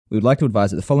We would like to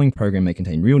advise that the following program may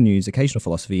contain real news, occasional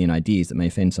philosophy, and ideas that may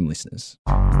offend some listeners.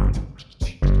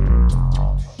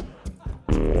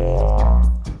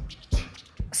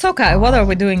 So Kai, what are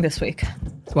we doing this week?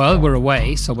 Well, we're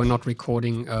away, so we're not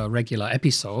recording a regular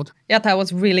episode. Yet I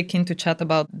was really keen to chat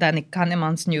about Danny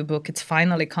Kahneman's new book. It's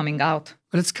finally coming out.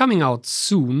 Well, it's coming out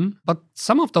soon, but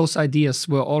some of those ideas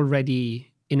were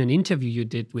already in an interview you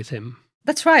did with him.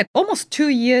 That's right. Almost 2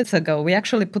 years ago, we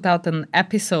actually put out an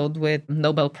episode with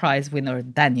Nobel Prize winner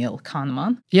Daniel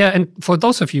Kahneman. Yeah, and for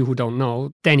those of you who don't know,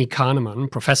 Danny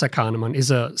Kahneman, Professor Kahneman, is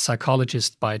a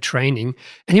psychologist by training,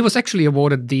 and he was actually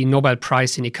awarded the Nobel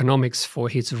Prize in Economics for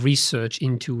his research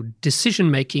into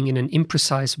decision-making in an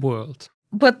imprecise world.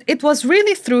 But it was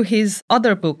really through his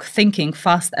other book, Thinking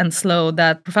Fast and Slow,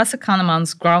 that Professor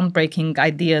Kahneman's groundbreaking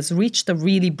ideas reached a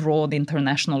really broad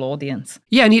international audience.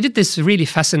 Yeah, and he did this really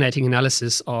fascinating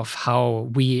analysis of how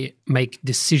we make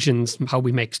decisions, how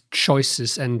we make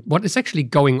choices, and what is actually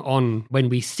going on when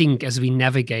we think as we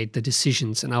navigate the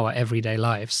decisions in our everyday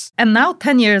lives. And now,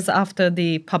 10 years after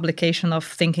the publication of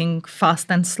Thinking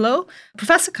Fast and Slow,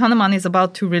 Professor Kahneman is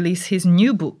about to release his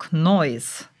new book,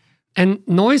 Noise. And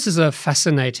noise is a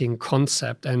fascinating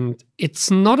concept, and it's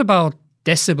not about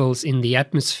decibels in the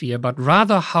atmosphere, but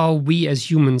rather how we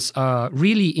as humans are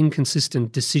really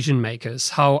inconsistent decision makers,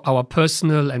 how our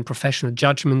personal and professional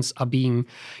judgments are being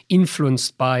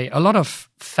influenced by a lot of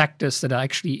factors that are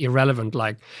actually irrelevant,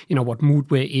 like, what mood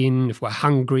we're in, if we're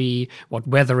hungry, what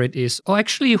weather it is, or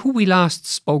actually who we last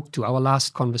spoke to, our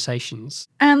last conversations.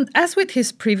 And as with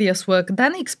his previous work,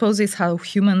 Danny exposes how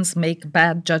humans make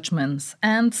bad judgments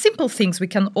and simple things we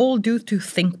can all do to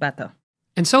think better.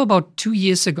 And so about 2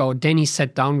 years ago, Danny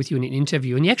sat down with you in an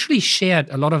interview, and he actually shared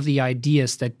a lot of the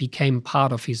ideas that became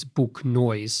part of his book,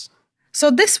 Noise.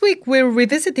 So this week, we're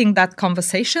revisiting that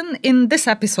conversation in this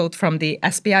episode from the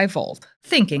SBI Vault,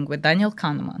 Thinking with Daniel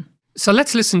Kahneman. So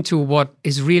let's listen to what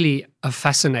is really a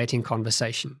fascinating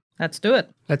conversation. Let's do it.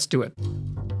 Let's do it.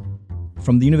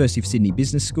 From the University of Sydney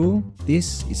Business School,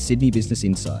 this is Sydney Business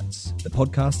Insights, the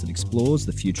podcast that explores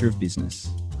the future of business.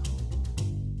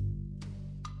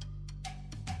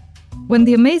 When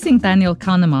the amazing Daniel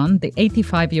Kahneman, the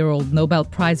 85-year-old Nobel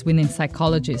Prize-winning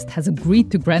psychologist, has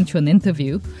agreed to grant you an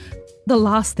interview, the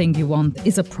last thing you want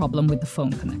is a problem with the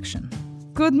phone connection.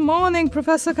 Good morning,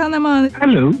 Professor Kahneman.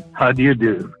 Hello, how do you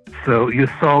do? So you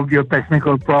solved your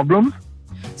technical problems?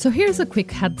 So here's a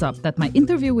quick heads up that my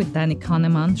interview with Danny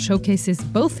Kahneman showcases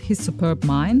both his superb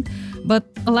mind, but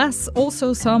alas,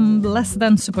 also some less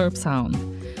than superb sound.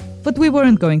 But we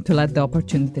weren't going to let the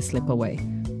opportunity slip away.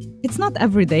 It's not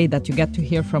every day that you get to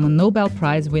hear from a Nobel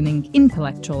Prize-winning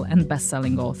intellectual and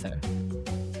best-selling author.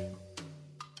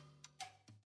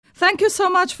 Thank you so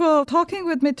much for talking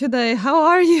with me today. How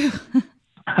are you?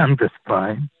 I'm just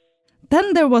fine.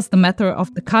 Then there was the matter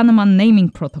of the Kahneman naming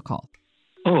protocol.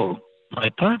 Oh, my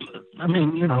title.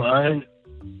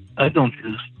 I don't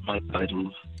use my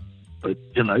titles. But,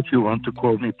 if you want to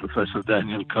call me Professor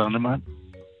Daniel Kahneman,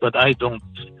 but I don't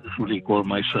usually call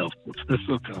myself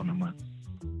Professor Kahneman.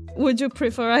 Would you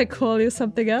prefer I call you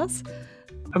something else?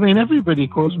 Everybody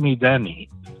calls me Danny.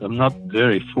 I'm not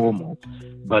very formal,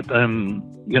 but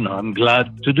I'm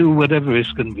glad to do whatever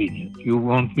is convenient. You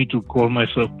want me to call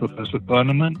myself Professor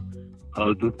Kahneman?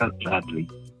 I'll do that gladly.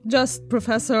 Just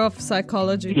Professor of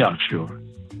Psychology? Yeah, sure.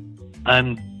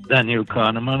 I'm Daniel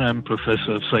Kahneman. I'm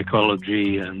Professor of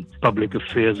Psychology and Public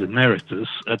Affairs Emeritus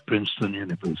at Princeton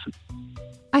University.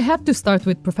 I had to start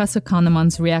with Professor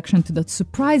Kahneman's reaction to the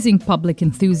surprising public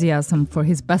enthusiasm for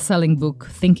his best-selling book,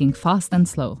 Thinking Fast and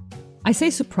Slow. I say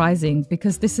surprising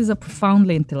because this is a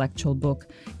profoundly intellectual book.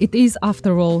 It is,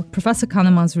 after all, Professor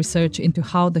Kahneman's research into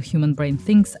how the human brain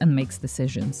thinks and makes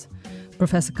decisions.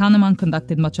 Professor Kahneman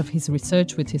conducted much of his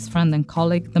research with his friend and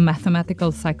colleague, the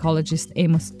mathematical psychologist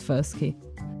Amos Tversky.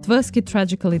 Tversky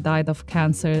tragically died of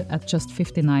cancer at just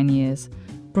 59 years.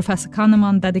 Professor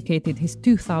Kahneman dedicated his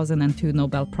 2002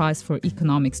 Nobel Prize for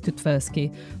Economics to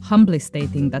Tversky, humbly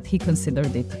stating that he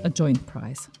considered it a joint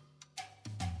prize.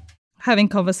 Having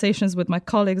conversations with my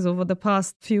colleagues over the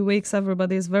past few weeks,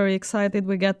 everybody is very excited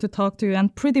we get to talk to you,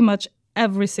 and pretty much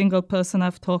every single person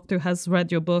I've talked to has read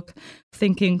your book,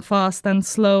 Thinking Fast and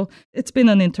Slow. It's been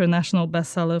an international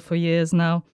bestseller for years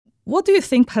now. What do you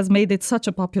think has made it such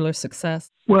a popular success?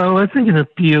 Well, I think it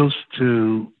appeals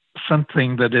to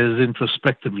something that is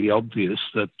introspectively obvious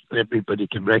that everybody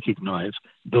can recognize,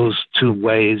 those two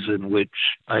ways in which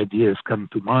ideas come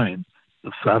to mind,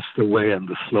 the faster way and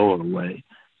the slower way.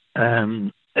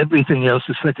 And everything else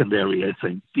is secondary, I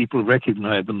think. People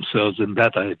recognize themselves in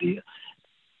that idea.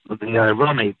 But the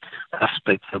ironic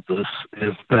aspect of this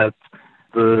is that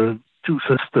the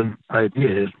two-system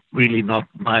idea is really not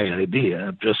my idea.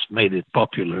 I've just made it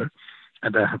popular,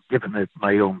 and I have given it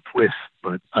my own twist.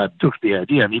 But I took the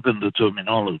idea and even the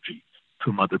terminology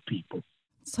from other people.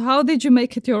 So how did you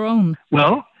make it your own?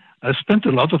 Well, I spent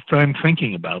a lot of time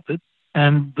thinking about it.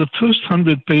 And the first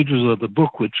 100 pages of the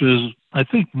book, which is, I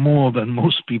think, more than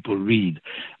most people read,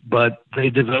 but they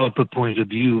develop a point of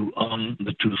view on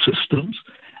the two systems.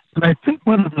 And I think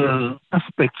one of the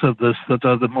aspects of this that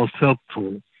are the most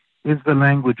helpful is the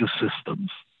language of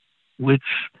systems, which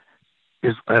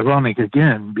is ironic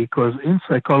again, because in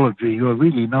psychology, you're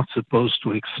really not supposed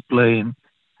to explain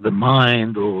the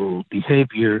mind or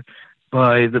behavior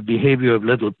by the behavior of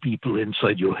little people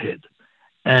inside your head.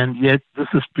 And yet, this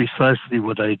is precisely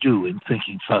what I do in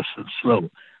Thinking Fast and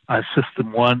Slow. I have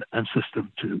System 1 and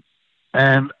System 2.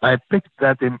 And I picked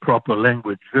that improper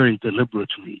language very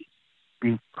deliberately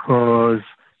because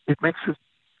it makes it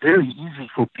very easy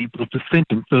for people to think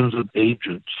in terms of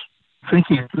agents.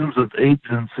 Thinking in terms of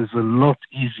agents is a lot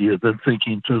easier than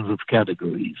thinking in terms of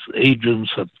categories.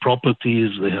 Agents have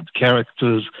properties, they have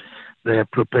characters, they have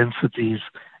propensities,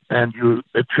 and you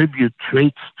attribute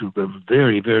traits to them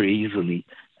very, very easily.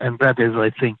 And that is, I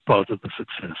think, part of the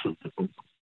success of the book.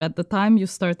 At the time you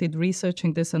started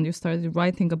researching this and you started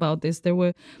writing about this, there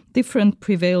were different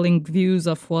prevailing views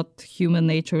of what human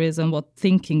nature is and what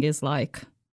thinking is like.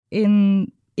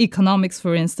 In economics,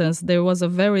 for instance, there was a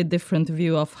very different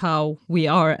view of how we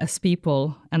are as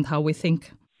people and how we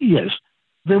think. Yes,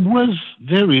 there was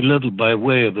very little by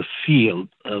way of a field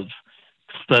of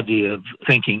study of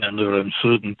thinking under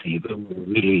uncertainty. There were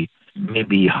really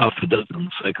maybe half a dozen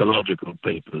psychological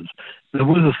papers. There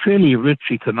was a fairly rich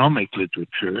economic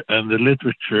literature and the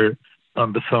literature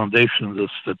on the foundations of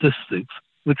statistics,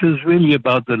 which is really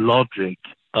about the logic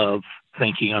of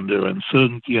thinking under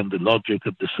uncertainty and the logic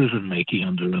of decision-making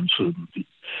under uncertainty.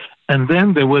 And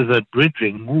then there was a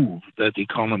bridging move that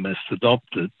economists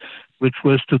adopted, which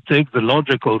was to take the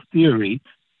logical theory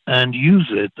and use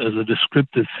it as a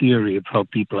descriptive theory of how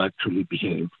people actually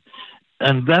behave.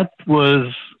 And that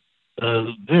was a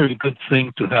very good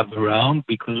thing to have around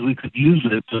because we could use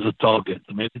it as a target.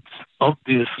 I mean, it's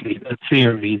obviously a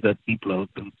theory that people are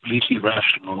completely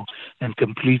rational and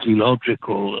completely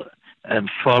logical and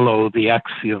follow the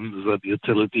axioms of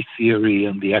utility theory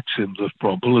and the axioms of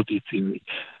probability theory.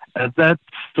 And that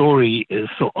story is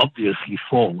so obviously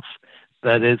false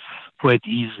that it's quite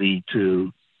easy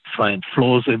to find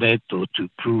flaws in it or to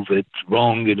prove it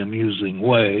wrong in amusing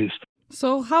ways.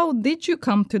 So how did you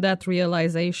come to that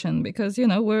realization? Because,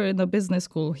 we're in a business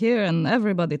school here and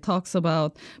everybody talks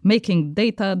about making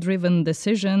data-driven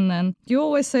decision. And you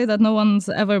always say that no one's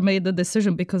ever made a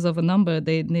decision because of a number.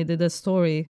 They needed a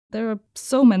story. There are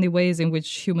so many ways in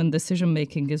which human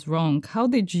decision-making is wrong. How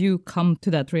did you come to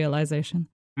that realization?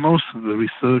 Most of the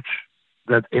research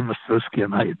that Amos Tversky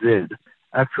and I did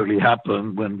actually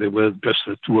happened when there were just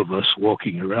the two of us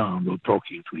walking around or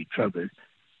talking to each other,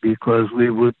 because we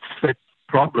would set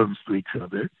problems to each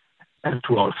other and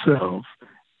to ourselves.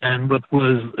 And what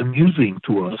was amusing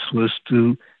to us was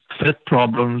to set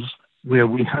problems where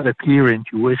we had a clear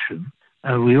intuition,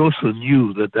 and we also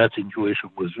knew that that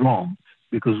intuition was wrong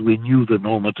because we knew the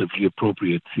normatively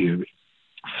appropriate theory.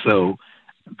 So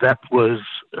that was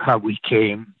how we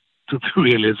came to the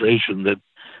realization that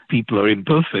people are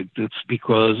imperfect. It's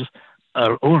because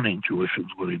our own intuitions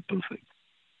were imperfect.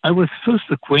 I was first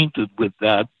acquainted with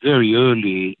that very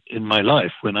early in my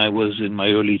life when I was in my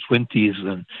early 20s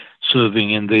and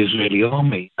serving in the Israeli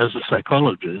army as a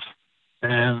psychologist.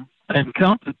 And I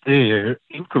encountered there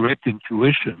incorrect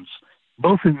intuitions,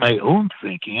 both in my own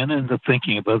thinking and in the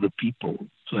thinking of other people.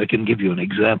 So I can give you an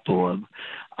example of,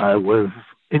 I was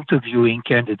interviewing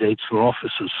candidates for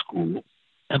officers' school,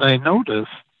 and I noticed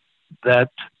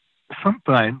that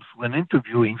sometimes when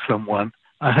interviewing someone,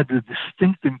 I had a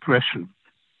distinct impression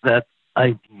that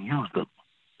I knew them,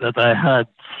 that I had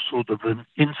sort of an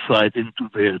insight into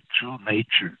their true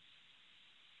nature.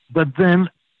 But then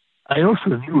I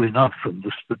also knew enough from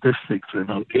the statistics and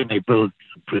our inability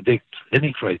to predict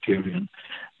any criterion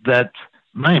that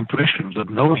my impressions of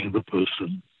knowing the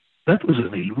person, that was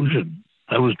an illusion.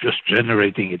 I was just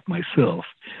generating it myself.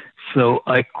 So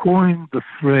I coined the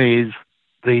phrase,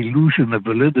 the illusion of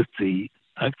validity,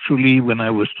 actually when I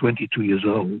was 22 years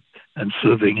old and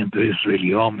serving in the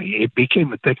Israeli army. It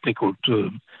became a technical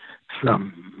term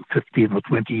some 15 or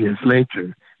 20 years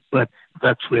later, but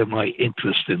that's where my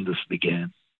interest in this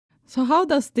began. So how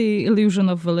does the illusion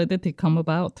of validity come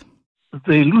about?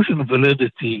 The illusion of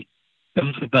validity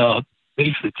comes about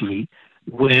basically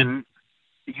when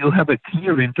you have a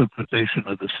clear interpretation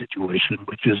of the situation,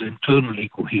 which is internally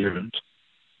coherent,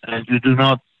 and you do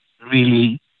not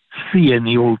really see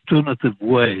any alternative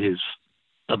ways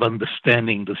of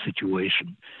understanding the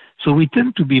situation. So we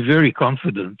tend to be very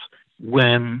confident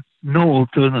when no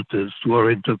alternatives to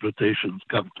our interpretations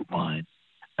come to mind.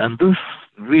 And this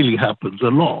really happens a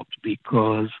lot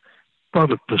because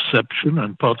part of perception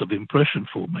and part of impression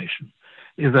formation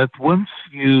is that once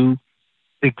you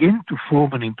begin to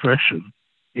form an impression,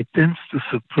 it tends to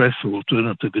suppress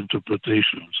alternative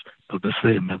interpretations of the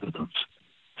same evidence.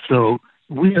 So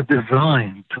we are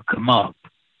designed to come up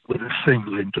with a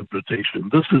single interpretation.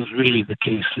 This is really the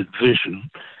case in vision.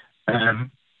 And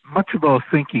much of our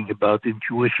thinking about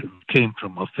intuition came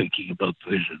from our thinking about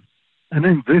vision. And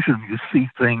in vision, you see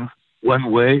things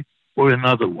one way or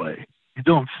another way. You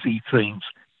don't see things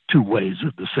two ways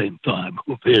at the same time,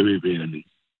 or very rarely.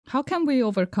 How can we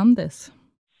overcome this?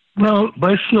 Well,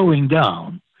 by slowing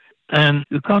down. And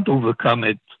you can't overcome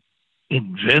it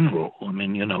in general. I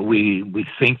mean, we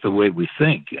think the way we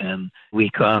think, and we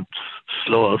can't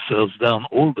slow ourselves down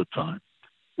all the time.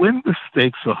 When the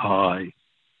stakes are high,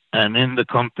 and in the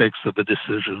context of a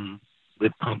decision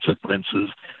with consequences,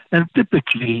 and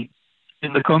typically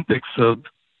in the context of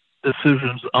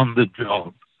decisions on the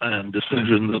job and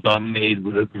decisions that are made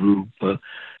with a group,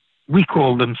 we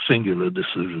call them singular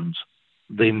decisions,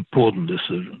 the important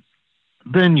decisions.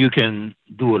 Then you can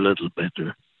do a little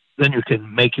better. Then you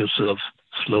can make yourself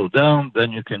slow down.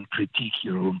 Then you can critique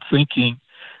your own thinking.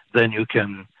 Then you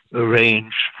can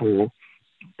arrange for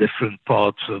different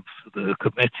parts of the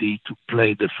committee to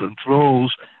play different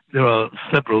roles. There are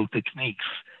several techniques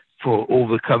for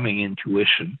overcoming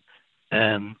intuition.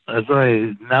 And as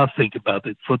I now think about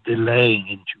it, for delaying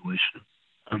intuition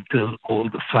until all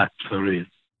the facts are in.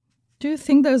 Do you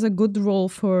think there's a good role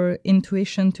for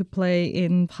intuition to play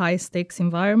in high-stakes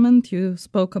environment? You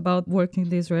spoke about working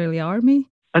the Israeli army.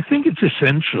 I think it's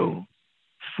essential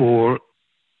for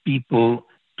people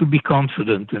to be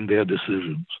confident in their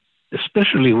decisions,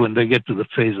 especially when they get to the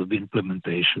phase of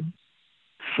implementation.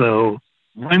 So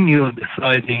when you're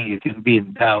deciding, you can be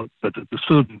in doubt, but at a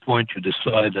certain point you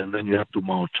decide and then you have to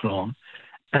march on.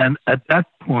 And at that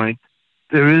point,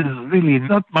 there is really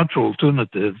not much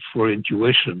alternative for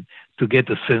intuition to get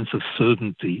a sense of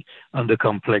certainty under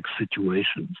complex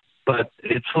situations. But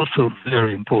it's also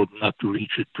very important not to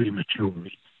reach it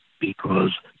prematurely,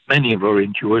 because many of our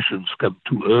intuitions come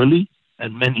too early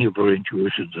and many of our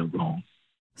intuitions are wrong.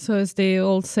 So it's the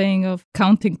old saying of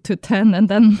counting to 10 and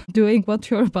then doing what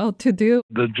you're about to do.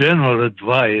 The general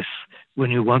advice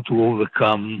when you want to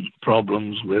overcome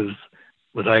problems with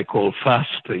what I call fast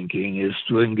thinking is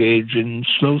to engage in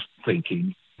slow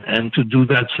thinking and to do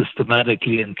that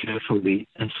systematically and carefully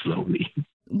and slowly.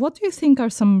 What do you think are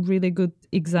some really good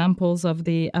examples of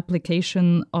the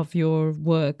application of your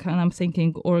work? And I'm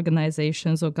thinking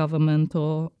organizations or government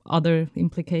or other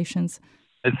implications.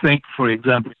 I think, for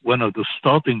example, one of the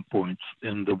starting points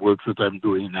in the work that I'm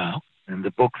doing now, in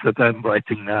the books that I'm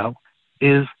writing now,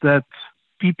 is that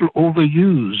people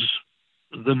overuse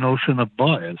the notion of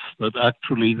bias, that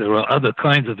actually there are other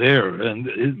kinds of error, and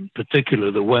in particular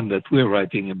the one that we're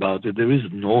writing about, there is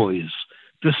noise,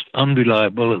 just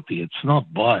unreliability. It's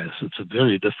not bias, it's a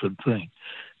very different thing,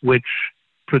 which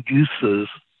produces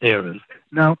errors.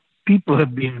 Now, people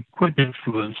have been quite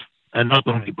influenced, and not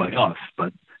only by us,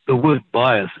 but the word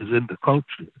bias is in the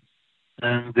culture.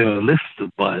 And there are lists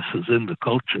of biases in the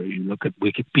culture. You look at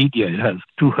Wikipedia, it has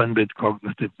 200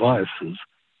 cognitive biases.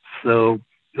 So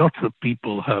lots of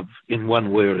people have, in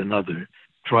one way or another,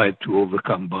 tried to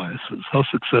overcome biases. How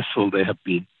successful they have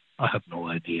been, I have no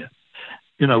idea.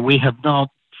 We have not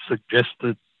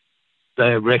suggested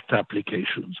direct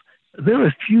applications. There are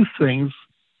a few things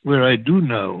where I do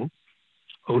know.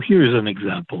 Oh, here's an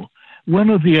example. One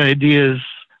of the ideas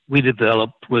we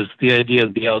developed was the idea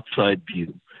of the outside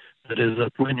view. That is,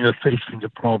 that when you're facing a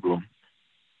problem,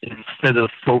 instead of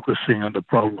focusing on the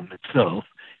problem itself,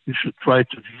 you should try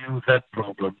to view that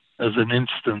problem as an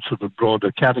instance of a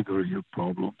broader category of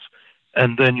problems.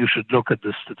 And then you should look at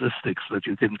the statistics that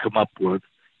you can come up with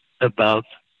about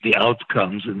the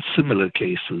outcomes in similar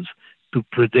cases to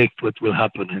predict what will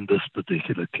happen in this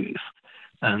particular case.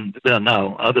 And there are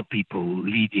now other people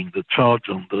leading the charge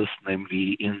on this,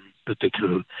 namely in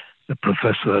particular a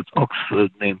professor at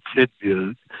Oxford named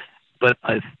Flytbjerg. But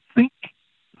I think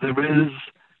there is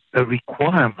a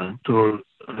requirement or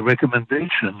a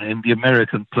recommendation in the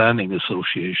American Planning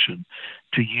Association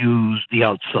to use the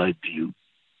outside view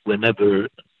whenever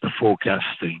a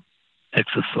forecasting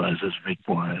exercise is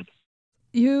required.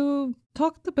 You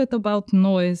talked a bit about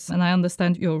noise, and I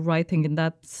understand you're writing in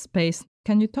that space.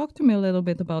 Can you talk to me a little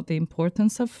bit about the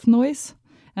importance of noise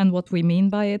and what we mean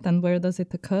by it and where does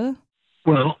it occur?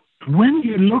 Well, when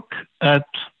you look at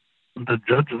the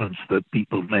judgments that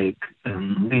people make,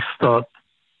 and we start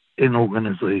in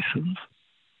organizations.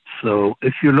 So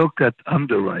if you look at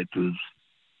underwriters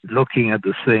looking at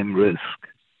the same risk,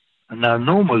 now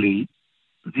normally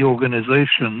the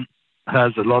organization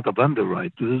has a lot of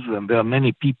underwriters, and there are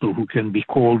many people who can be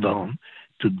called on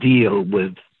to deal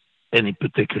with any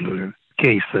particular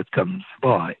case that comes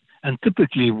by. And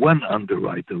typically one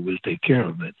underwriter will take care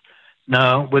of it.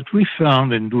 Now, what we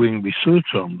found in doing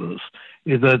research on this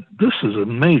is that this is a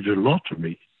major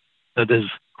lottery. That is,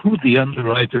 who the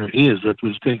underwriter is that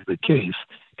will take the case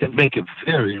can make a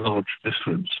very large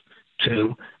difference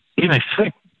to, in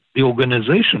effect, the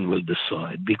organization will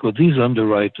decide, because these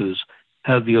underwriters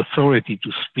have the authority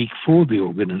to speak for the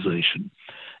organization.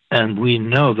 And we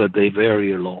know that they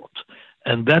vary a lot.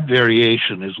 And that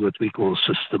variation is what we call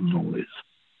system noise.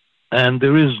 And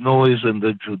there is noise in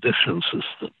the judicial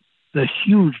system. There are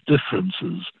huge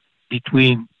differences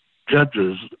between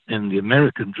judges in the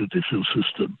American judicial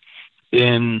system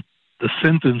in the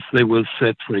sentence they will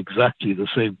set for exactly the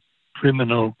same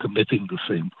criminal committing the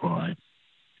same crime.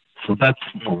 So that's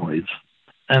noise.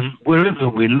 And wherever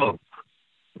we look,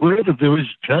 wherever there is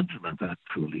judgment,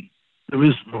 actually, there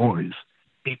is noise,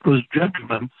 because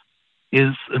judgment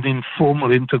is an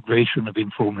informal integration of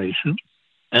information.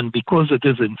 And because it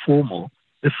is informal,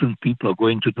 different people are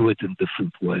going to do it in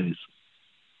different ways.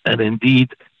 And indeed,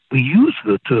 we use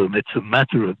the term, it's a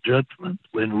matter of judgment,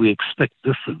 when we expect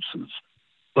differences.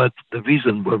 But the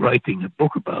reason we're writing a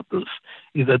book about this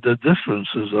is that the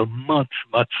differences are much,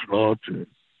 much larger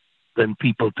than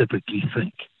people typically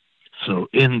think. So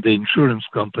in the insurance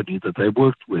company that I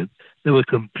worked with, they were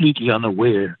completely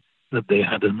unaware that they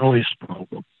had a noise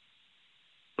problem.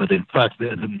 But in fact, they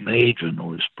had a major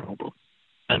noise problem.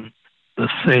 And the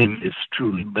same is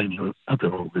true in many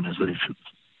other organizations.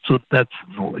 So that's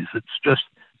noise. It's just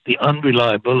the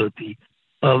unreliability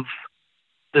of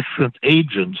different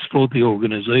agents for the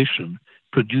organization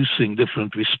producing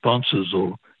different responses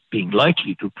or being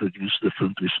likely to produce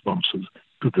different responses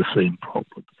to the same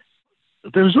problem.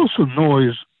 There's also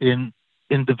noise in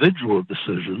individual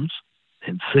decisions,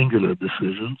 in singular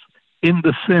decisions, in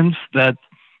the sense that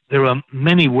there are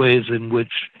many ways in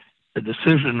which a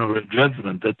decision or a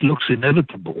judgment that looks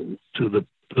inevitable to the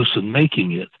person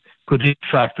making it could in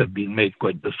fact have been made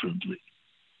quite differently.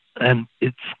 And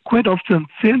it's quite often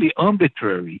fairly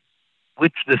arbitrary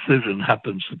which decision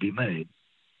happens to be made.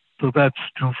 So that's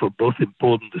true for both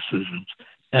important decisions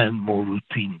and more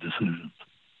routine decisions.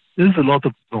 There's a lot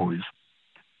of noise.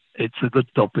 It's a good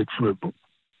topic for a book,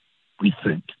 we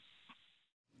think.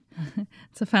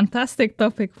 It's a fantastic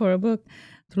topic for a book.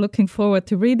 Looking forward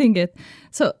to reading it.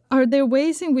 So are there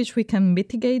ways in which we can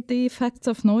mitigate the effects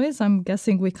of noise? I'm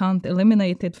guessing we can't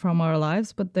eliminate it from our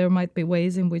lives, but there might be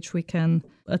ways in which we can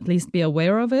at least be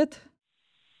aware of it.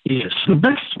 Yes, the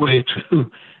best way to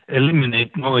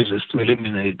eliminate noise is to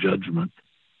eliminate judgment.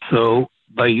 So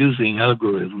by using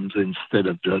algorithms instead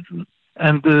of judgment.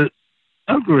 And the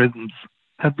algorithms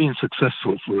have been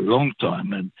successful for a long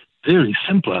time, and very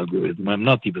simple algorithm. I'm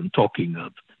not even talking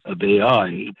of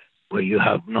AI, where you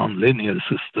have nonlinear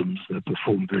systems that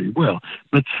perform very well.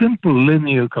 But simple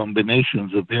linear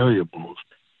combinations of variables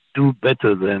do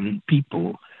better than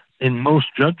people in most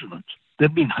judgments. There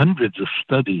have been hundreds of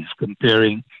studies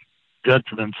comparing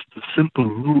judgments to simple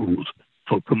rules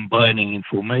for combining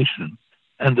information.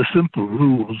 And the simple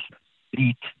rules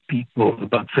beat people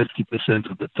about 50%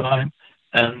 of the time,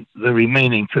 and the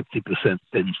remaining 50%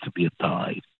 tends to be a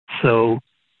tie. So,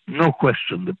 no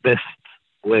question, the best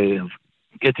way of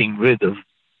getting rid of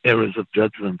errors of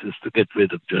judgment is to get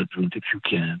rid of judgment if you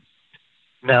can.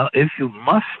 Now, if you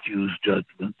must use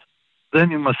judgment,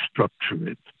 then you must structure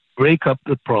it. Break up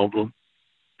the problem,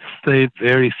 stay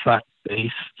very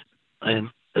fact-based in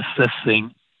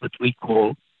assessing what we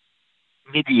call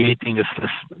mediating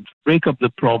assessment. Break up the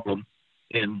problem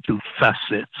into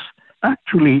facets.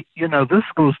 Actually, this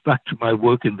goes back to my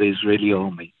work in the Israeli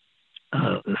army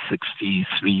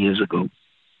 63 years ago.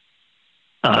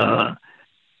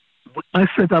 I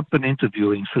set up an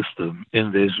interviewing system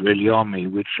in the Israeli army,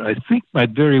 which I think might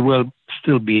very well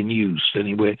still be in use.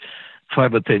 Anyway,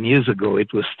 5 or 10 years ago,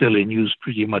 it was still in use,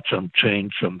 pretty much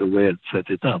unchanged from the way I'd set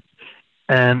it up.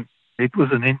 And it was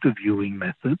an interviewing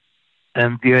method.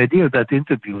 And the idea of that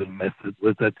interviewing method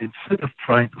was that instead of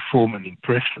trying to form an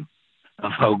impression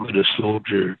of how good a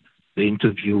soldier the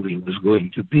interviewee was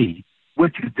going to be,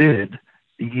 what you did,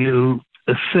 you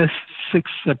assessed 6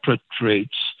 separate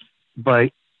traits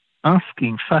by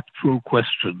asking factual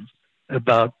questions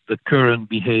about the current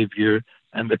behavior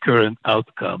and the current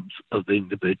outcomes of the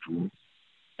individual,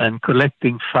 and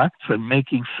collecting facts and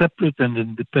making separate and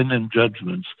independent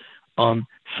judgments on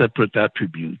separate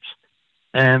attributes.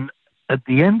 And at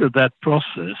the end of that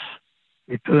process,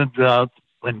 it turns out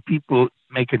when people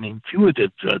make an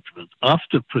intuitive judgment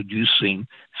after producing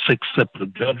 6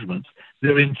 separate judgments,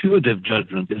 their intuitive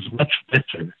judgment is much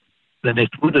better than it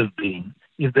would have been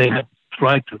if they had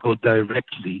tried to go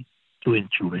directly to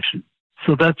intuition.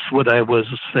 So that's what I was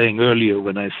saying earlier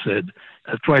when I said,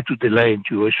 try to delay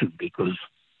intuition because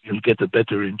you'll get a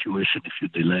better intuition if you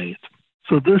delay it.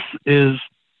 So this is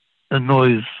a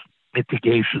noise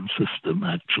mitigation system,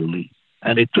 actually.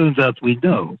 And it turns out we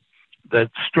know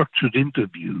that structured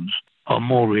interviews are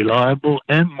more reliable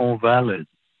and more valid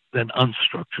than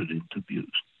unstructured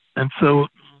interviews. And so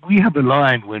we have a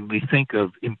line when we think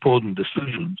of important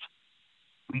decisions.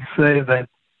 We say that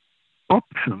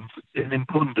options in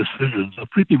important decisions are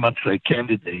pretty much like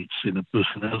candidates in a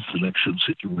personnel selection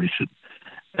situation.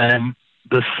 And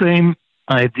the same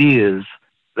ideas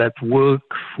that work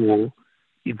for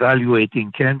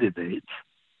evaluating candidates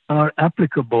are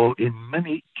applicable in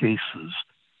many cases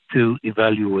to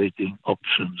evaluating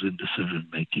options in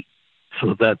decision-making.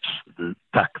 So that's the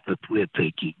tack that we're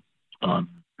taking on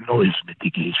noise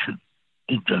mitigation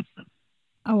in judgment.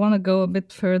 I want to go a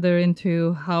bit further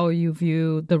into how you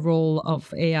view the role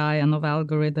of AI and of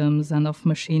algorithms and of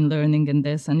machine learning in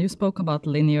this. And you spoke about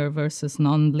linear versus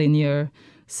non-linear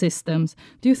systems.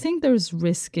 Do you think there's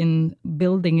risk in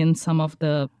building in some of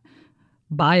the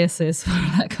biases, for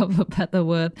lack of a better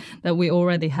word, that we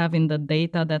already have in the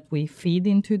data that we feed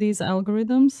into these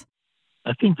algorithms?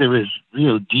 I think there is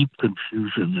real deep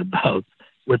confusion about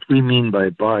what we mean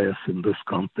by bias in this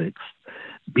context,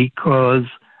 because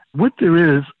what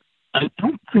there is, I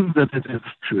don't think that it is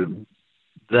true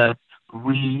that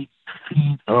we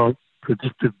feed our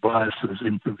predictive biases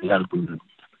into the algorithms.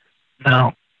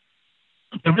 Now,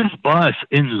 there is bias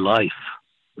in life.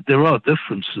 There are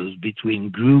differences between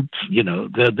groups,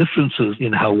 there are differences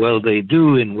in how well they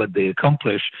do, in what they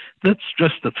accomplish. That's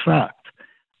just a fact.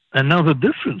 And now the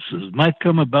differences might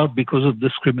come about because of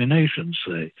discrimination,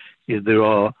 say. If there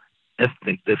are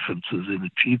ethnic differences in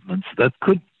achievements, that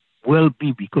could well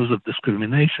be because of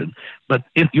discrimination. But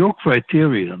if your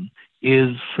criterion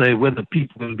is, say, whether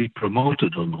people will be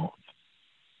promoted or not,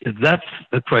 if that's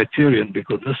the criterion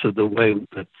because this is the way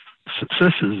that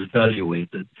success is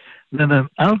evaluated, then an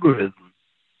algorithm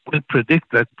will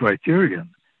predict that criterion.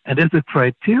 And if the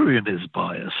criterion is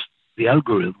biased, the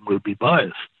algorithm will be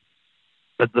biased.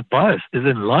 But the bias is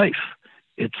in life.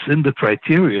 It's in the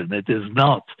criterion. It is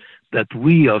not that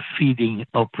we are feeding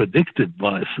our predicted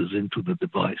biases into the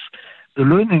device. The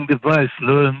learning device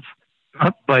learns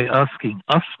not by asking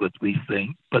us what we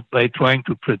think, but by trying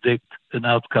to predict an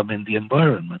outcome in the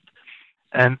environment.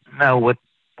 And now what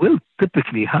will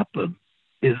typically happen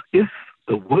is if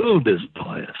the world is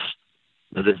biased,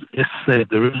 that is, if, say,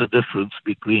 there is a difference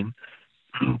between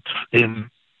groups in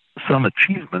some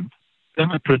achievement,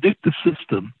 then a predictive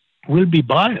system will be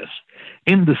biased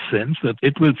in the sense that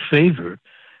it will favor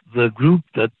the group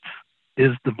that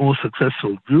is the more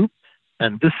successful group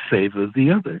and disfavor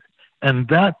the other. And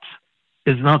that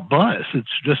is not bias.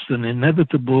 It's just an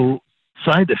inevitable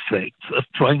side effect of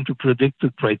trying to predict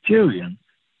a criterion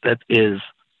that is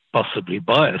possibly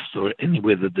biased or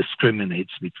anyway that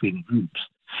discriminates between groups.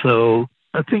 So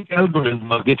I think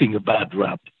algorithms are getting a bad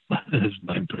rap, is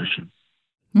my impression.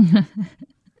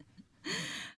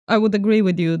 I would agree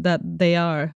with you that they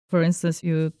are. For instance,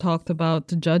 you talked about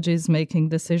judges making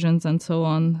decisions and so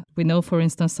on. We know, for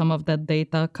instance, some of that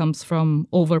data comes from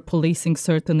over-policing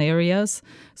certain areas.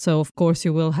 So, of course,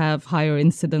 you will have higher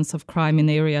incidence of crime in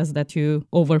areas that you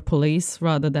over-police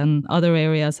rather than other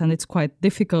areas. And it's quite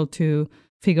difficult to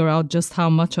figure out just how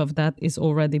much of that is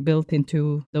already built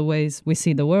into the ways we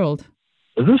see the world.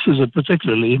 This is a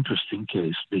particularly interesting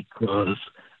case because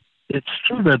it's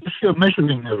true that if you're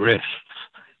measuring arrests,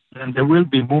 then there will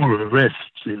be more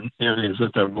arrests in areas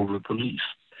that are over-policed.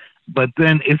 But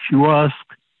then if you ask,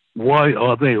 why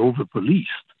are they over-policed,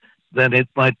 then it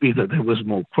might be that there was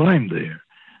more crime there.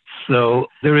 So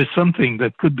there is something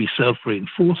that could be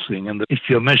self-reinforcing. And if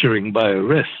you're measuring by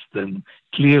arrests, then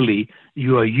clearly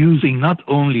you are using not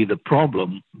only the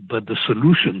problem, but the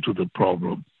solution to the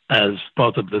problem as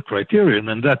part of the criterion,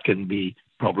 and that can be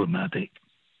problematic.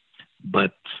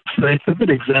 But so it's a good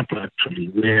example, actually,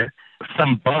 where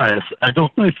some bias, I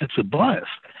don't know if it's a bias,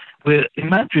 where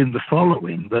imagine the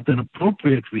following, that an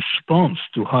appropriate response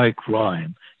to high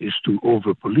crime is to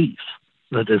over-police,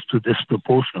 that is, to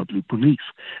disproportionately police.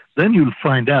 Then you'll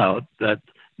find out that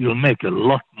you'll make a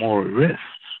lot more arrests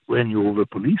when you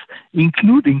over-police,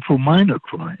 including for minor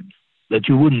crimes that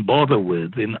you wouldn't bother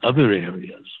with in other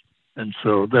areas. And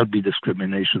so there'll be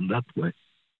discrimination that way.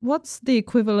 What's the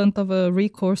equivalent of a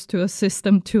recourse to a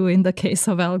system 2 in the case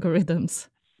of algorithms?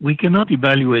 We cannot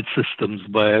evaluate systems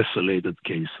by isolated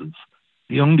cases.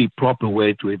 The only proper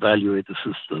way to evaluate a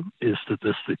system is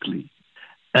statistically.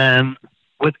 And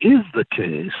what is the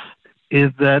case is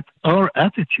that our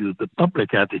attitude, the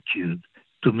public attitude,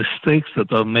 to mistakes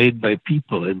that are made by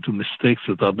people and to mistakes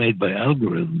that are made by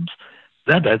algorithms,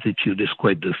 that attitude is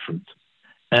quite different.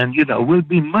 And, we'll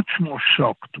be much more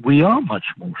shocked. We are much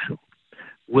more shocked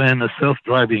when a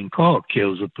self-driving car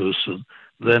kills a person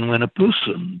than when a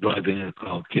person driving a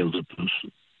car kills a person.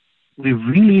 We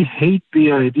really hate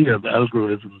the idea of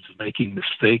algorithms making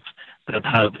mistakes that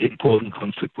have important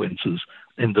consequences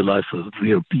in the life of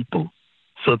real people.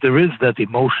 So there is that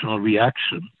emotional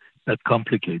reaction that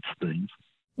complicates things.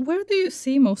 Where do you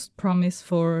see most promise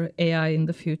for AI in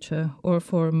the future, or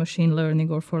for machine learning,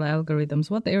 or for algorithms?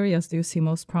 What areas do you see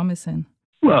most promise in?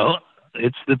 Well,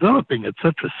 it's developing at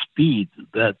such a speed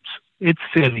that it's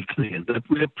fairly clear that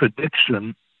where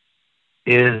prediction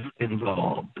is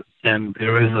involved and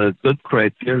there is a good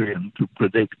criterion to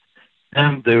predict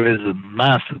and there is a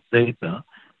mass of data,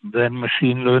 then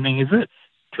machine learning is it.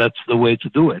 That's the way to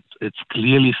do it. It's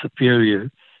clearly superior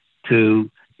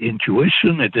to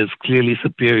intuition. It is clearly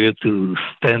superior to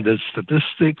standard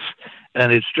statistics.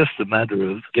 And it's just a matter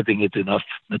of giving it enough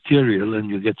material and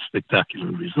you get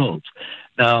spectacular results.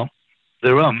 Now,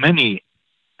 there are many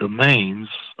domains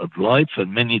of life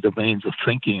and many domains of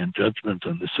thinking and judgment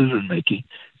and decision-making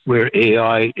where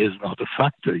AI is not a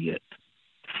factor yet.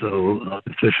 So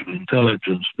artificial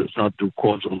intelligence does not do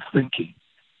causal thinking.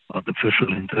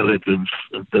 Artificial intelligence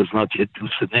does not yet do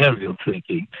scenario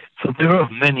thinking. So there are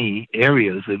many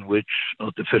areas in which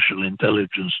artificial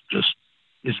intelligence just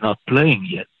is not playing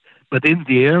yet. But in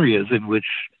the areas in which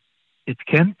it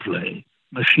can play,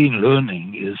 machine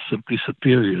learning is simply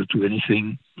superior to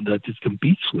anything that it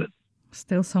competes with.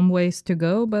 Still some ways to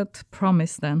go, but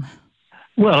promise then.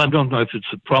 Well, I don't know if it's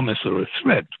a promise or a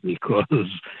threat, because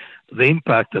the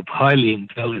impact of highly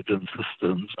intelligent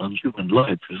systems on human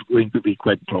life is going to be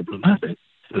quite problematic.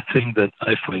 The thing that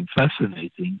I find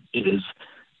fascinating is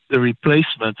the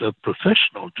replacement of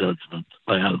professional judgment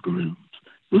by algorithms.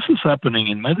 This is happening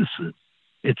in medicine.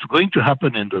 It's going to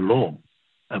happen in the law.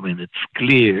 I mean, it's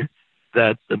clear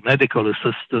that the medical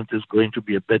assistant is going to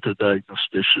be a better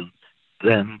diagnostician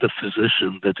than the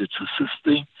physician that it's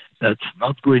assisting. That's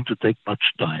not going to take much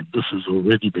time. This is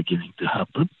already beginning to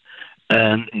happen.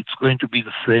 And it's going to be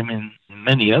the same in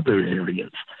many other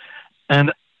areas.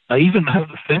 And I even have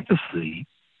a fantasy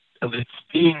of it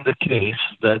being the case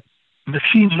that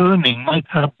machine learning might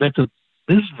have better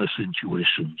business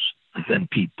intuitions than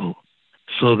people,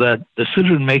 so that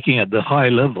decision-making at the high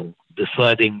level,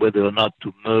 deciding whether or not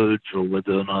to merge or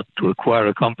whether or not to acquire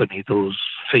a company, those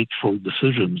fateful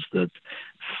decisions that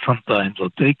sometimes are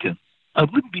taken. I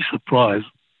wouldn't be surprised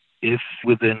if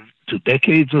within 2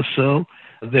 decades or so,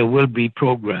 there will be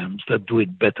programs that do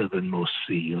it better than most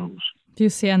CEOs. Do you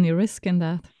see any risk in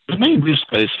that? The main risk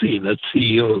I see that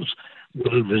CEOs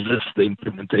will resist the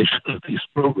implementation of these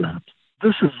programs.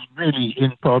 This is really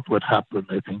in part what happened,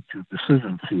 I think, to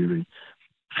decision theory.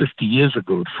 50 years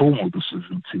ago, formal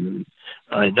decision theory.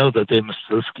 I know that Amos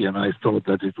Tversky and I thought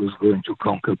that it was going to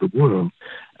conquer the world,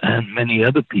 and many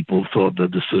other people thought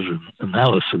that decision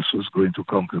analysis was going to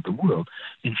conquer the world.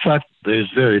 In fact,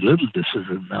 there's very little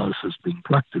decision analysis being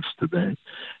practiced today,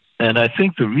 and I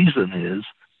think the reason is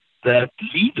that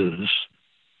leaders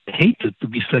hated to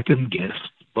be second-guessed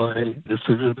by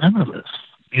decision analysts.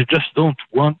 You just don't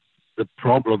want the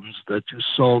problems that you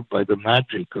solve by the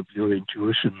magic of your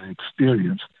intuition and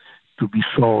experience to be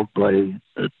solved by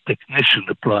a technician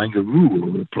applying a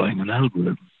rule or applying an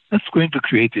algorithm. That's going to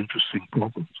create interesting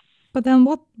problems. But then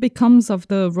what becomes of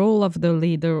the role of the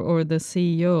leader or the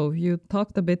CEO? You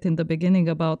talked a bit in the beginning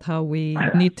about how we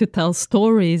need to tell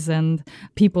stories and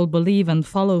people believe and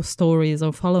follow stories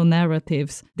or follow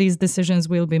narratives. These decisions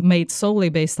will be made solely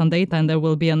based on data and there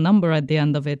will be a number at the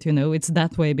end of it. It's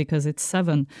that way because it's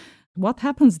 7. What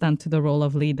happens then to the role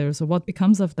of leaders, or what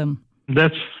becomes of them?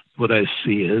 That's what I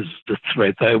see as the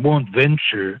threat. I won't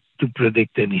venture to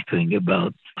predict anything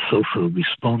about social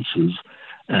responses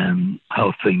and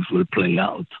how things will play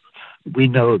out. We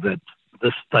know that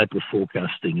this type of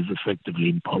forecasting is effectively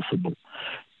impossible.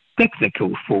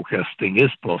 Technical forecasting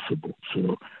is possible,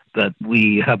 so that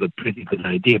we have a pretty good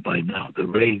idea by now the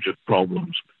range of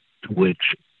problems to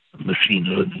which machine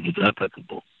learning is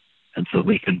applicable. And so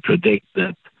we can predict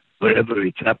that wherever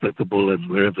it's applicable and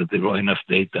wherever there are enough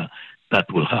data, that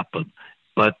will happen.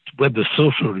 But what the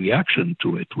social reaction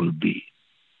to it will be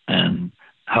and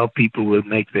how people will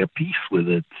make their peace with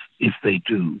it if they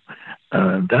do,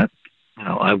 that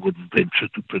I wouldn't venture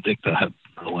to predict. I have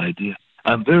no idea.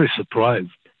 I'm very surprised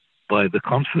by the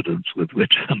confidence with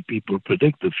which some people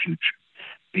predict the future,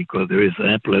 because there is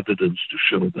ample evidence to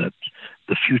show that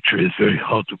the future is very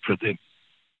hard to predict.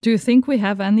 Do you think we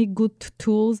have any good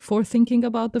tools for thinking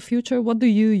about the future? What do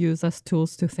you use as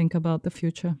tools to think about the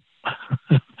future?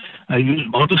 I use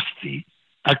modesty.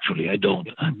 Actually, I don't.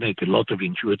 I make a lot of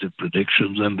intuitive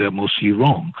predictions and they're mostly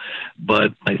wrong.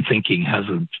 But my thinking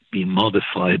hasn't been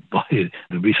modified by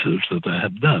the research that I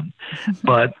have done.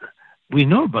 But we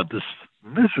know about this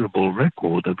miserable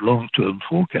record of long-term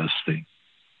forecasting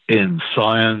in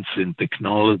science, in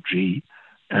technology,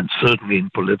 and certainly in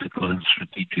political and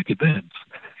strategic events.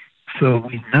 So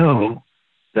we know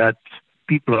that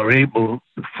people are able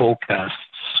to forecast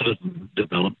certain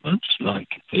developments like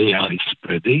AI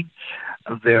spreading.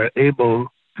 They're able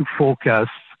to forecast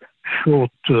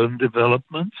short-term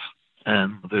developments.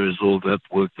 And there is all that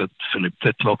work that Philip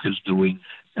Tetlock is doing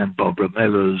and Barbara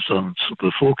Mellers on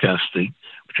super forecasting,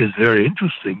 which is very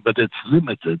interesting, but it's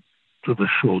limited to the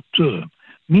short term.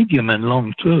 Medium and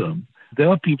long term, there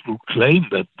are people who claim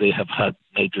that they have had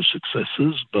major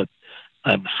successes, but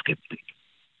I'm a skeptic.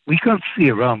 We can't see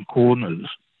around corners.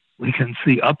 We can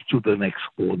see up to the next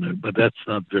corner, but that's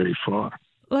not very far.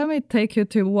 Let me take you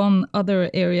to one other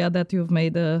area that you've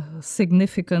made a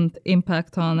significant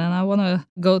impact on, and I want to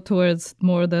go towards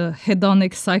more the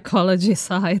hedonic psychology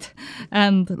side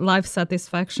and life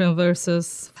satisfaction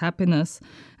versus happiness.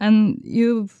 And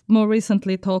you've more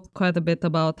recently talked quite a bit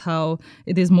about how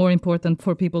it is more important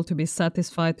for people to be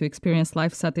satisfied, to experience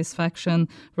life satisfaction,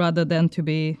 rather than to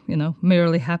be,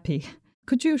 merely happy.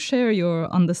 Could you share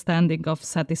your understanding of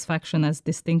satisfaction as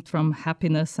distinct from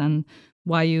happiness and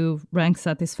why you rank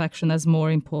satisfaction as more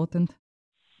important?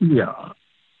 Yeah.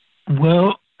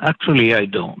 Well, actually, I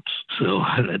don't. So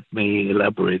let me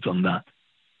elaborate on that.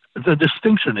 The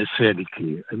distinction is fairly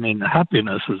clear.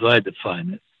 Happiness, as I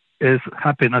define it, is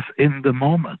happiness in the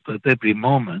moment. At every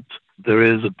moment, there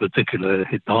is a particular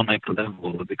hedonic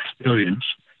level of experience.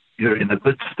 You're in a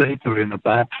good state or in a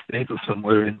bad state or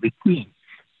somewhere in between.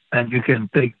 And you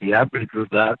can take the average of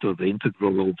that or the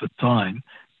integral over time,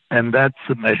 and that's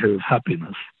a measure of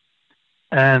happiness.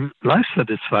 And life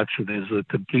satisfaction is a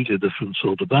completely different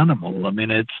sort of animal.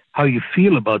 It's how you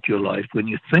feel about your life when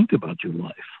you think about your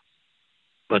life.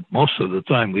 But most of the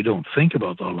time, we don't think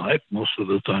about our life. Most of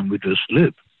the time, we just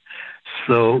live.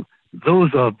 So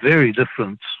those are very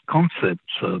different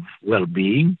concepts of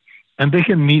well-being, and they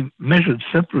can be measured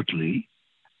separately.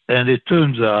 And it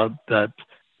turns out that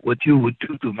what you would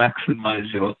do to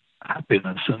maximize your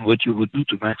happiness and what you would do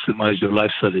to maximize your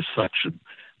life satisfaction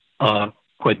are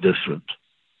quite different.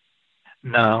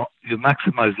 Now, you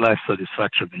maximize life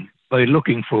satisfaction by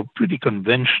looking for pretty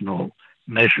conventional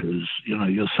measures.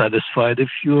 You're satisfied if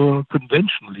you're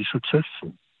conventionally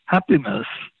successful. Happiness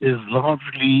is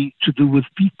largely to do with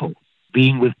people,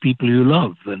 being with people you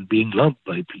love and being loved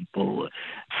by people.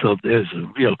 So there's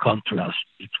a real contrast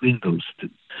between those two.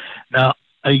 Now,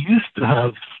 I used to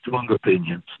have strong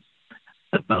opinions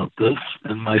about this,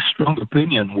 and my strong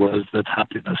opinion was that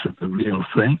happiness is the real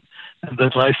thing, and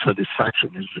that life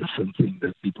satisfaction is just something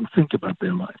that people think about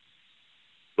their life.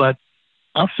 But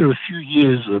after a few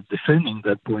years of defending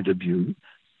that point of view,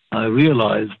 I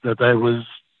realized that I was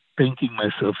painting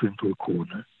myself into a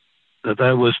corner, that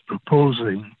I was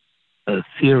proposing a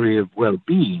theory of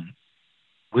well-being,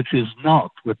 which is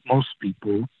not what most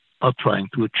people are trying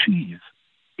to achieve,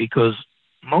 because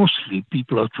mostly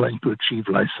people are trying to achieve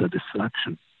life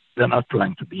satisfaction. They're not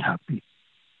trying to be happy.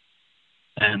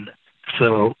 And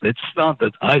so it's not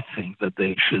that I think that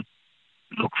they should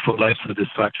look for life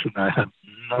satisfaction. I have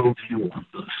no view on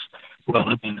this.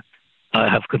 Well, I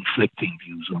have conflicting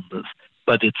views on this.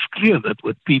 But it's clear that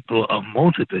what people are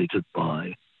motivated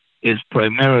by is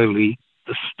primarily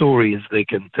the stories they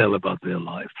can tell about their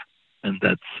life. And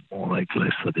that's more like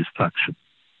life satisfaction.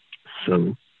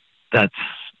 So that's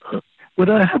what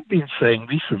I have been saying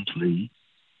recently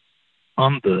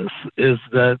on this is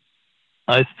that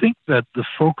I think that the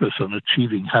focus on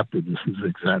achieving happiness is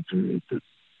exaggerated,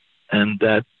 and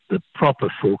that the proper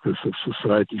focus of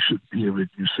society should be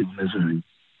reducing misery,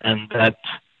 and that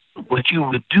what you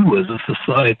would do as a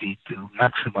society to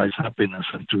maximize happiness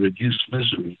and to reduce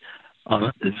misery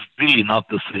is really not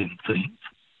the same thing,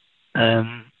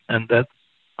 and that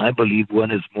I believe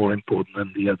one is more important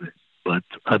than the other, but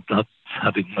I'm not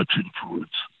having much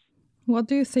influence. What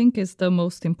do you think is the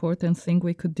most important thing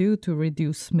we could do to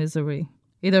reduce misery,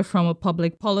 either from a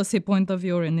public policy point of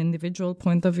view or an individual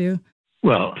point of view?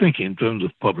 Well, thinking in terms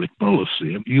of public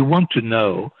policy, you want to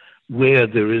know where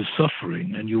there is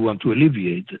suffering and you want to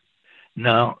alleviate it.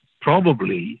 Now,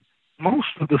 probably most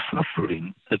of the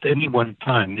suffering at any one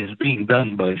time is being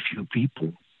done by a few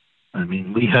people. I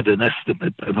mean, we had an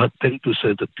estimate that about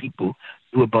 10% of people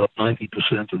do about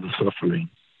 90% of the suffering.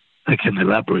 I can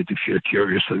elaborate if you're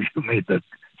curious, so you made that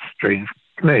strange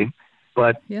claim.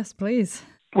 But yes, please.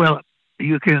 Well,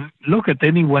 you can look at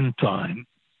any one time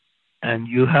and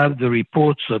you have the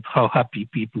reports of how happy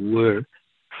people were,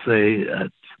 say,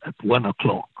 at 1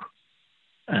 o'clock.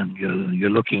 And you're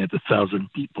looking at 1,000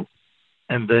 people.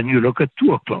 And then you look at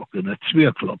 2 o'clock and at 3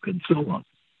 o'clock and so on.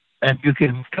 And you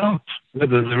can count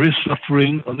whether there is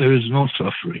suffering or there is no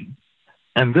suffering.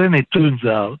 And then it turns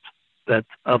out that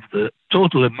of the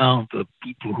total amount of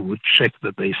people who would check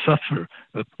that they suffer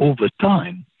over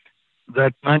time,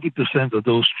 that 90% of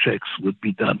those checks would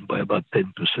be done by about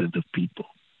 10% of people.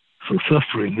 So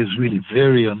suffering is really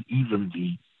very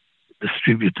unevenly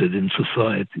distributed in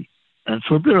society. And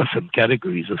so there are some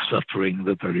categories of suffering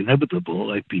that are inevitable,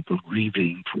 like people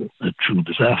grieving for a true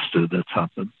disaster that's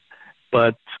happened.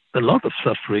 But a lot of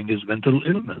suffering is mental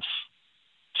illness.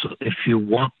 So if you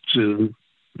want to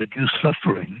reduce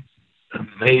suffering, a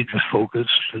major focus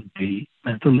should be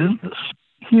mental illness.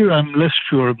 Here I'm less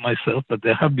sure of myself, but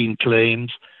there have been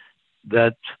claims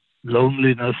that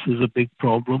loneliness is a big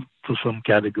problem for some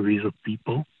categories of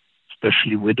people,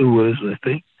 especially widowers, I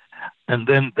think. And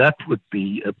then that would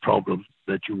be a problem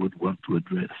that you would want to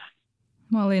address.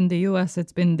 Well, in the US,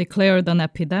 it's been declared an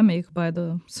epidemic by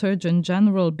the Surgeon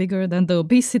General, bigger than the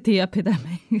obesity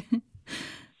epidemic.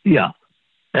 Yeah.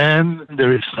 And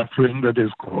there is suffering that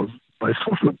is caused by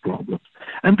social problems.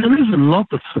 And there is a lot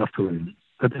of suffering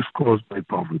that is caused by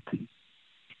poverty.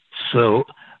 So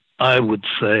I would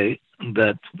say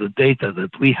that the data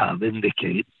that we have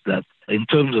indicate that in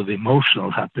terms of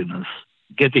emotional happiness,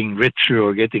 getting richer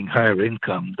or getting higher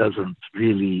income doesn't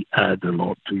really add a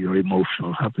lot to your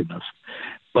emotional happiness.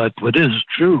 But what is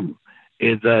true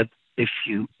is that if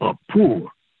you are poor,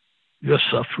 you're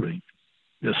suffering.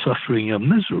 You're suffering, you're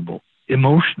miserable,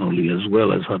 emotionally as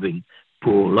well as having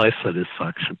poor life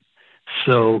satisfaction.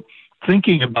 So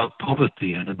thinking about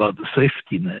poverty and about the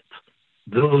safety net,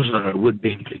 those would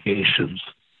be implications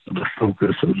of a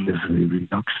focus on misery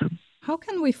reduction. How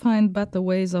can we find better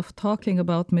ways of talking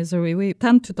about misery? We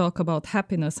tend to talk about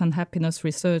happiness and happiness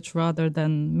research rather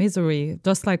than misery,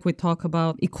 just like we talk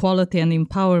about equality and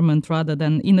empowerment rather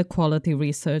than inequality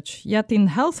research. Yet in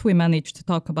health, we manage to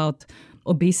talk about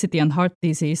obesity and heart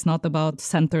disease, not about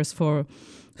centers for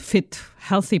fit,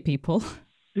 healthy people.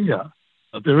 Yeah,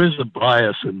 there is a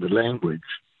bias in the language.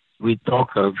 We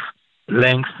talk of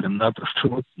length and not of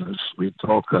shortness. We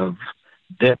talk of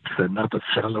depth and not of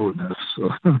shallowness. So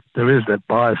there is that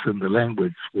bias in the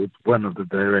language with one of the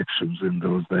directions in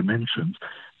those dimensions.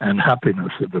 And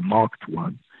happiness is the marked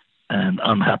one, and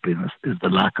unhappiness is the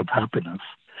lack of happiness.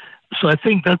 So I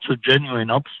think that's a genuine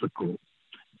obstacle.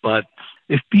 But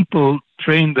if people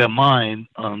train their mind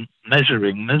on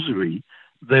measuring misery,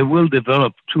 they will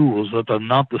develop tools that are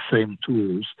not the same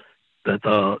tools that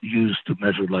are used to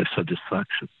measure life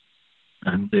satisfaction.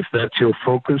 And if that's your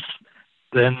focus,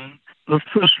 then the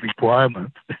first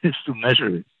requirement is to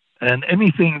measure it. And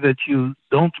anything that you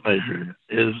don't measure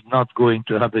is not going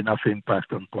to have enough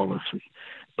impact on policy.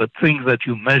 But things that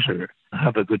you measure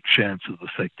have a good chance of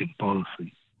affecting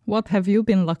policy. What have you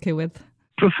been lucky with?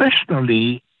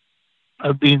 Professionally,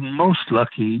 I've been most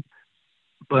lucky,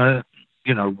 but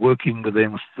working with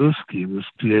Amos Tversky was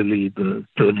clearly the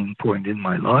turning point in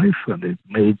my life, and it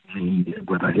made me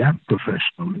what I am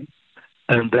professionally.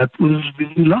 And that was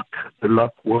really luck. The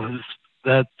luck was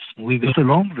that we got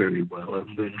along very well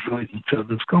and we enjoyed each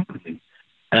other's company.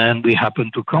 And we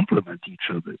happened to complement each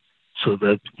other so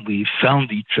that we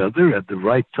found each other at the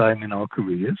right time in our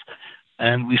careers.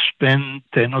 And we spent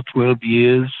 10 or 12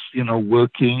 years,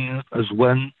 working as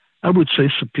one, I would say,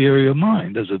 superior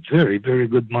mind, as a very, very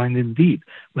good mind indeed,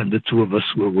 when the two of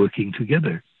us were working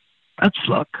together. That's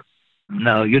luck.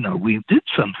 Now, we did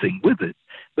something with it.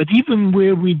 But even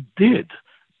where we did,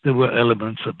 there were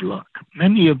elements of luck.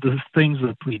 Many of the things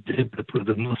that we did that were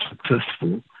the most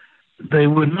successful, they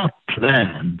were not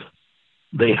planned.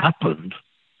 They happened,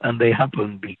 and they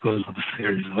happened because of a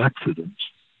series of accidents.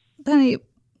 Danny,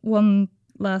 one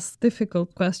last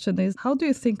difficult question is, how do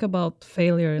you think about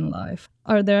failure in life?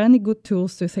 Are there any good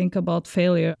tools to think about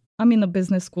failure? I'm in a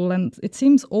business school, and it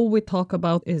seems all we talk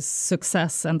about is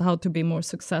success and how to be more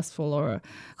successful or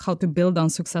how to build on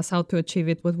success, how to achieve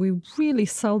it, but we really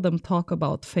seldom talk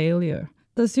about failure.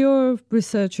 Does your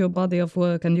research, your body of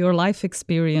work, and your life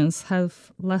experience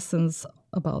have lessons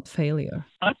about failure?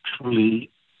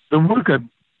 Actually, the work I've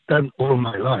done all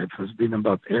my life has been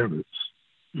about errors,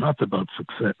 not about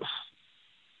success.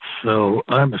 So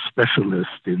I'm a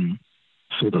specialist in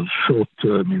sort of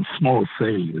short-term in small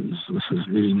failures. This is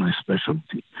really my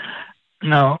specialty.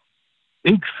 Now,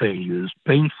 big failures,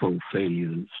 painful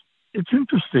failures, it's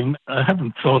interesting. I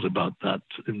haven't thought about that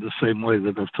in the same way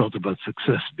that I've thought about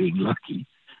success being lucky.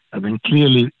 I mean,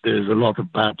 clearly there's a lot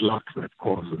of bad luck that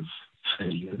causes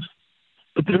failures,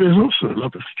 but there is also a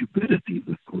lot of stupidity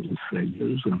that causes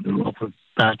failures and a lot of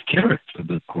bad character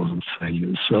that causes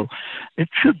failures. So it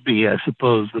should be, I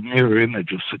suppose, the mirror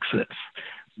image of success.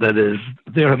 That is,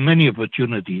 there are many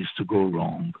opportunities to go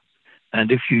wrong.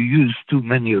 And if you use too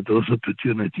many of those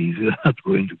opportunities, you're not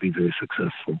going to be very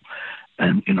successful.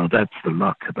 And, that's the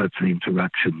luck. That's the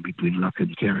interaction between luck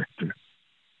and character.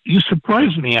 You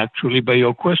surprised me, actually, by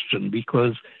your question,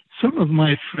 because some of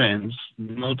my friends,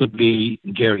 notably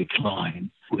Gary Klein,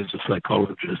 who is a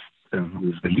psychologist and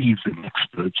who believes in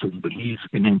experts and believes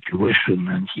in intuition,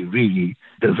 and he really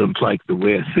doesn't like the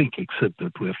way I think, except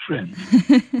that we're friends.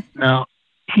 Now,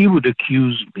 he would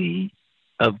accuse me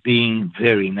of being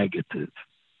very negative,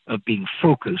 of being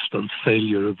focused on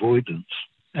failure avoidance.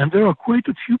 And there are quite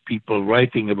a few people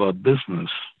writing about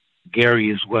business. Gary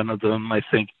is one of them. I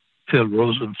think Phil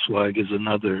Rosenzweig is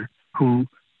another, who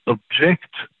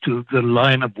object to the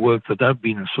line of work that I've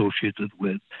been associated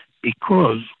with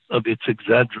because of its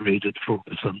exaggerated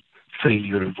focus on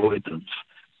failure avoidance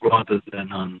rather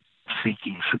than on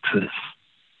seeking success.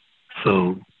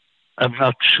 So I'm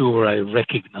not sure I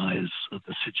recognize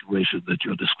the situation that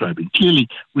you're describing. Clearly,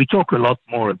 we talk a lot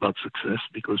more about success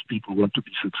because people want to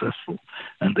be successful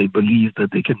and they believe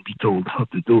that they can be told how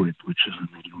to do it, which is an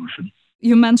illusion.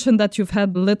 You mentioned that you've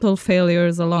had little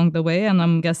failures along the way, and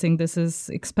I'm guessing this is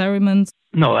experiments.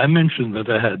 No, I mentioned that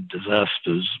I had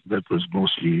disasters. That was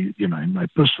mostly, in my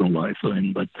personal life.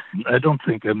 But I don't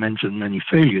think I mentioned many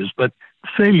failures. But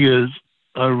failures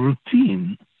are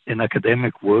routine in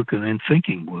academic work and in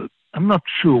thinking work. I'm not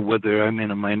sure whether I'm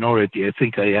in a minority. I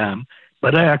think I am.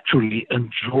 But I actually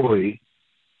enjoy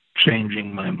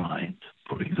changing my mind,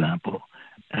 for example.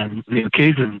 And the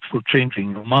occasion for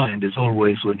changing your mind is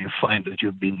always when you find that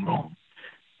you've been wrong.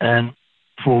 And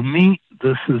for me,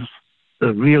 this is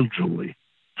a real joy,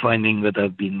 finding that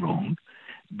I've been wrong,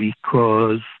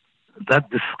 because that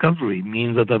discovery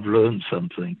means that I've learned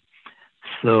something.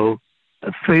 So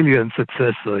failure and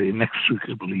success are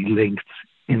inextricably linked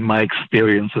in my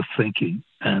experience of thinking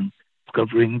and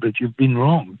discovering that you've been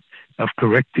wrong, of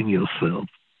correcting yourself.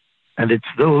 And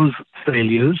it's those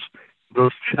failures,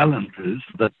 those challenges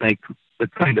that make the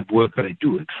kind of work I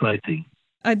do exciting.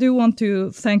 I do want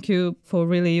to thank you for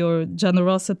really your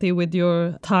generosity with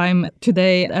your time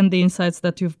today and the insights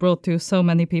that you've brought to so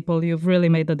many people. You've really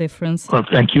made a difference. Well,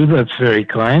 thank you. That's very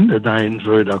kind, and I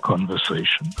enjoyed our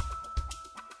conversation.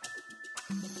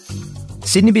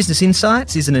 Sydney Business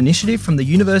Insights is an initiative from the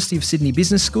University of Sydney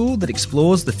Business School that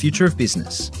explores the future of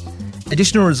business.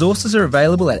 Additional resources are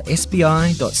available at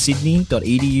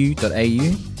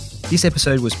sbi.sydney.edu.au. This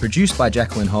episode was produced by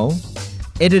Jacqueline Hull,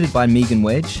 edited by Megan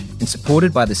Wedge, and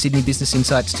supported by the Sydney Business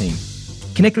Insights team.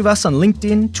 Connect with us on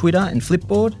LinkedIn, Twitter, and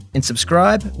Flipboard, and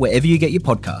subscribe wherever you get your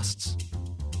podcasts.